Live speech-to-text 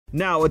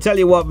Now, I'll tell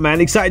you what,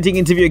 man, exciting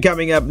interview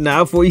coming up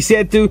now. For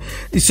Esethu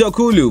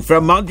Sokhulu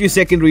from Mountview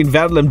Secondary in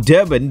Verulam,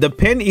 Durban, the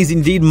pen is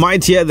indeed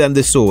mightier than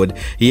the sword.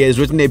 He has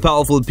written a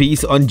powerful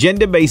piece on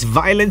gender-based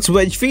violence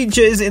which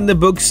features in the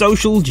book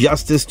Social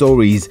Justice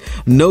Stories,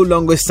 no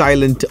longer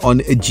silent on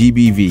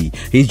GBV.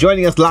 He's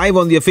joining us live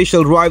on the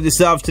official drive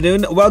this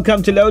afternoon.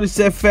 Welcome to Lotus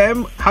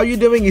FM. How are you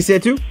doing,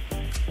 Esethu?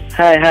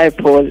 Hi,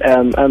 Paul.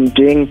 I'm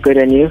doing good,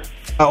 and you?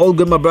 All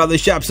good, my brother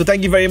Sharp. So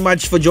thank you very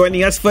much for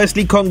joining us.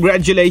 Firstly,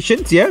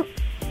 congratulations, yeah?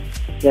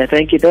 Yeah,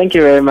 thank you. Thank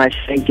you very much.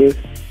 Thank you.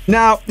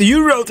 Now,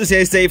 you wrote this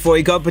essay for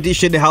a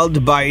competition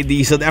held by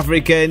the South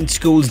African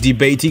Schools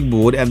Debating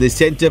Board and the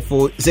Center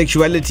for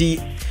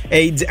Sexuality,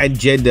 AIDS and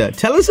Gender.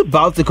 Tell us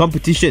about the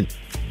competition.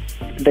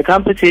 The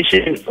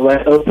competition was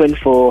open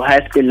for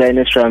high school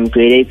learners from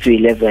grade 8 to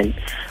 11.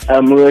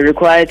 We were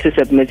required to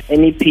submit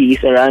any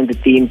piece around the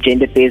theme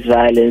gender-based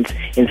violence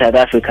in South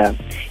Africa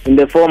in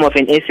the form of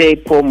an essay,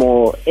 poem,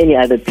 or any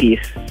other piece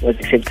was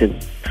acceptable.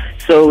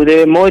 So there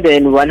were more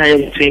than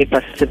 120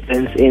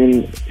 participants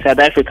in South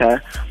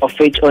Africa, of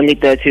which only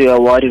 30 were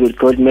awarded with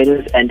gold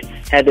medals and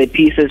had their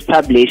pieces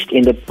published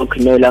in the book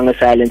No Longer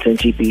Silent on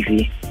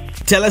GBV.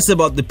 Tell us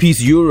about the piece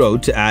you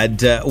wrote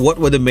and what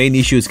were the main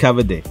issues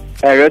covered there?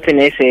 I wrote an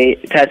essay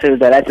titled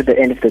The Light at the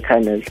End of the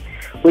Tunnel,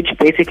 which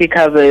basically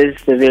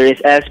covers the various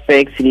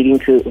aspects leading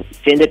to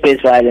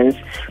gender-based violence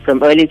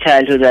from early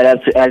childhood right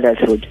up to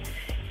adulthood.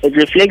 It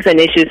reflects on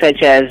issues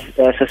such as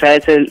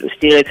societal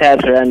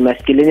stereotypes around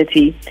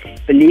masculinity,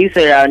 beliefs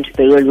around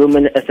the role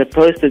women are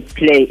supposed to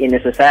play in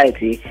a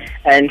society,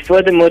 and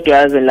furthermore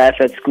dwells on life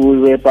at school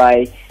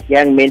whereby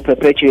young men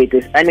perpetuate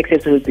this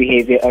unacceptable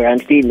behavior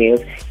around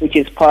females, which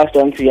is passed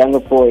on to younger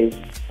boys.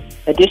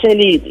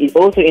 Additionally, it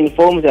also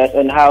informs us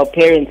on how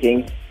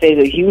parenting plays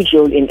a huge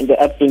role in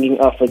the upbringing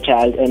of a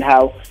child and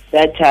how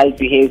that child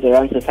behaves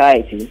around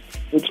society,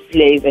 which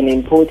plays an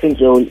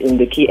important role in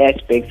the key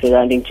aspects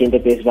surrounding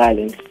gender-based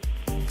violence.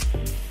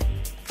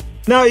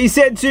 Now,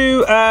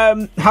 Esethu,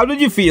 how did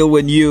you feel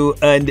when you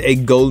earned a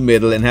gold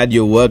medal and had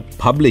your work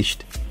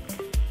published?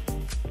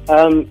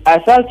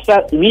 I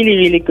felt really,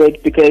 really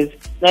good because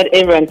not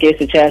everyone gets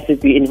a chance to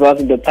be involved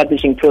in the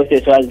publishing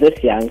process while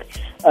this young.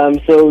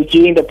 So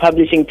during the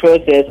publishing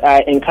process,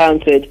 I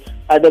encountered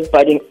other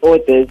budding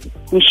authors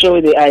who show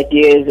their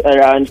ideas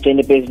around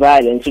gender-based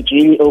violence, which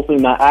really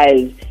opened my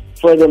eyes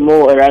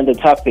furthermore around the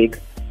topic.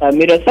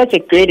 It was such a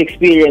great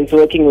experience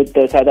working with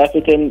the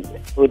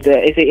with the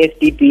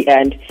SASDP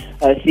and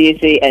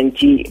CSA and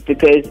G,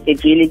 because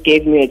it really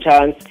gave me a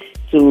chance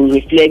to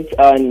reflect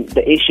on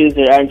the issues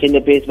around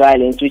gender-based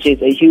violence, which is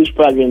a huge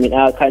problem in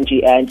our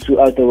country and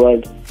throughout the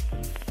world.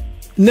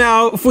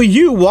 Now, for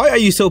you, why are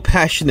you so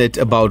passionate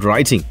about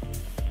writing?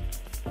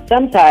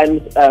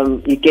 Sometimes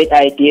you get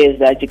ideas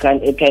that you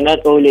cannot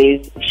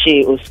always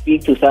share or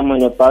speak to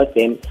someone about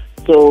them.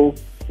 So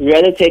you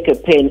rather take a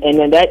pen, and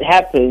when that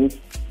happens,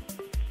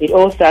 it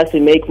all starts to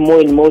make more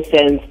and more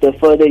sense the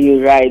further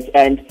you write,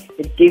 and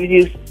it gives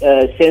you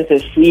a sense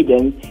of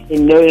freedom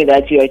in knowing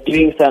that you are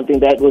doing something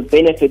that will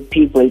benefit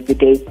people,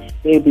 because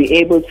they'll be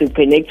able to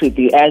connect with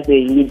you as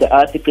they read the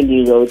article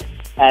you wrote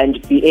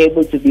and be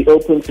able to be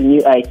open to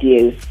new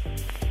ideas.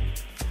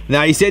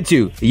 Now,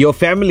 Esethu, your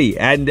family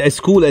and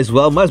school as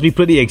well must be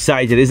pretty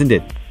excited, isn't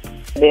it?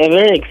 They are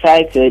very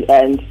excited,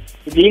 and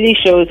it really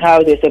shows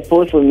how their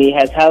support for me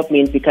has helped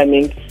me in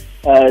becoming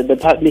the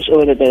published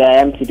author that I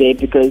am today,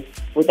 because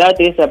without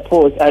their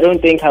support, I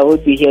don't think I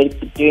would be here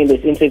doing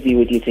this interview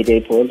with you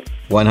today, Paul.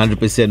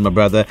 100%, my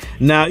brother.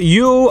 Now,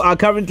 you are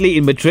currently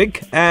in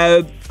matric.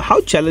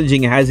 How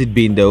challenging has it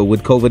been, though,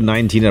 with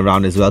COVID-19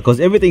 around as well? Because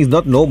everything's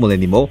not normal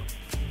anymore.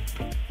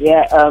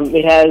 Yeah,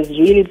 it has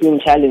really been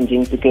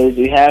challenging because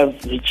we have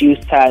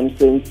reduced time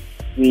since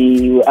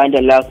we were under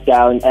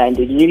lockdown, and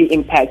it really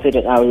impacted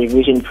on our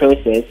revision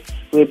process,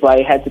 whereby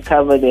we had to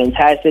cover the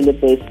entire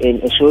syllabus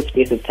in a short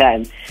space of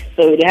time.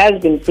 So it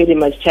has been pretty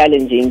much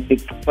challenging,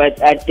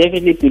 but I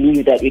definitely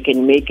believe that we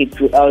can make it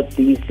throughout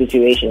these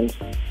situations.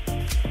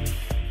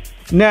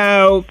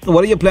 Now,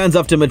 what are your plans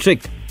after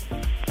matric?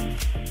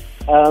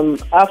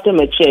 After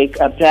matric,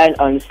 I plan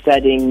on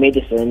studying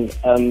medicine,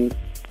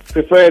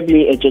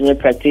 preferably a general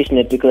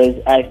practitioner, because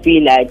I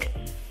feel like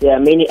there are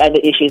many other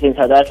issues in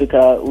South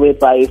Africa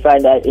whereby we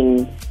find that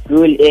in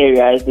rural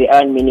areas there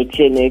aren't many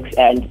clinics,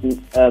 and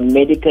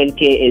medical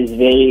care is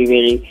very,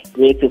 very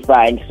rare to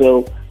find.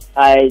 So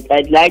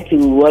I'd like to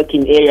work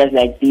in areas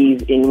like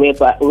these,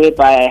 whereby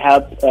I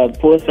help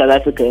poor South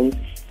Africans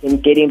in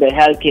getting the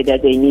healthcare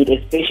that they need,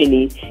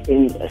 especially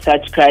in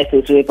such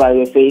crisis whereby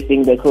we're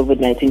facing the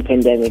COVID-19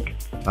 pandemic.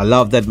 I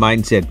love that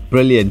mindset.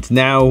 Brilliant.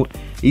 Now,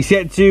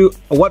 Esethu,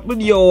 what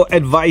would your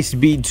advice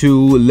be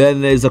to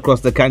learners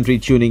across the country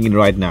tuning in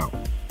right now?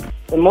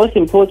 The most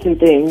important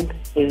thing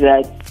is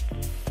that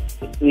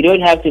we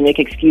don't have to make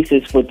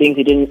excuses for things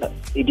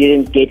you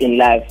didn't get in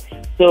life.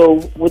 So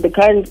with the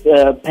current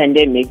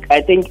pandemic,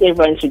 I think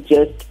everyone should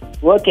just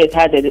work as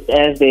hard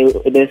as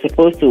they're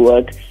supposed to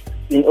work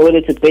in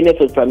order to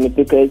benefit from it,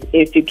 because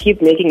if you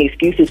keep making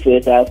excuses for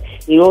yourself,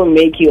 it won't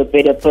make you a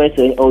better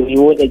person, or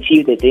you won't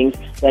achieve the things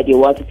that you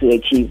wanted to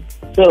achieve.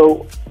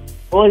 So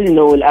all in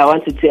all, I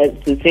want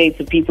to say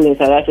to people in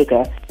South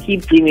Africa,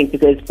 keep dreaming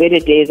because better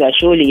days are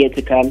surely yet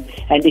to come.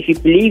 And if you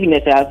believe in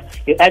yourself,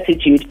 your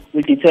attitude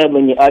will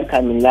determine your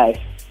outcome in life.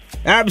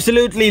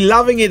 Absolutely,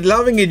 loving it.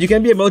 You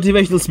can be a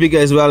motivational speaker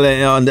as well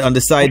on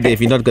the side there if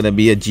you're not going to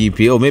be a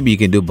GP, or maybe you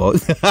can do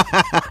both.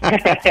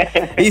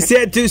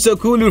 Esethu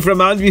Sokhulu from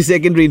Mountview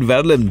Secondary in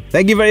Verulam.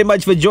 Thank you very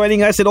much for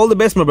joining us and all the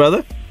best, my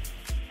brother.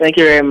 Thank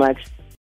you very much.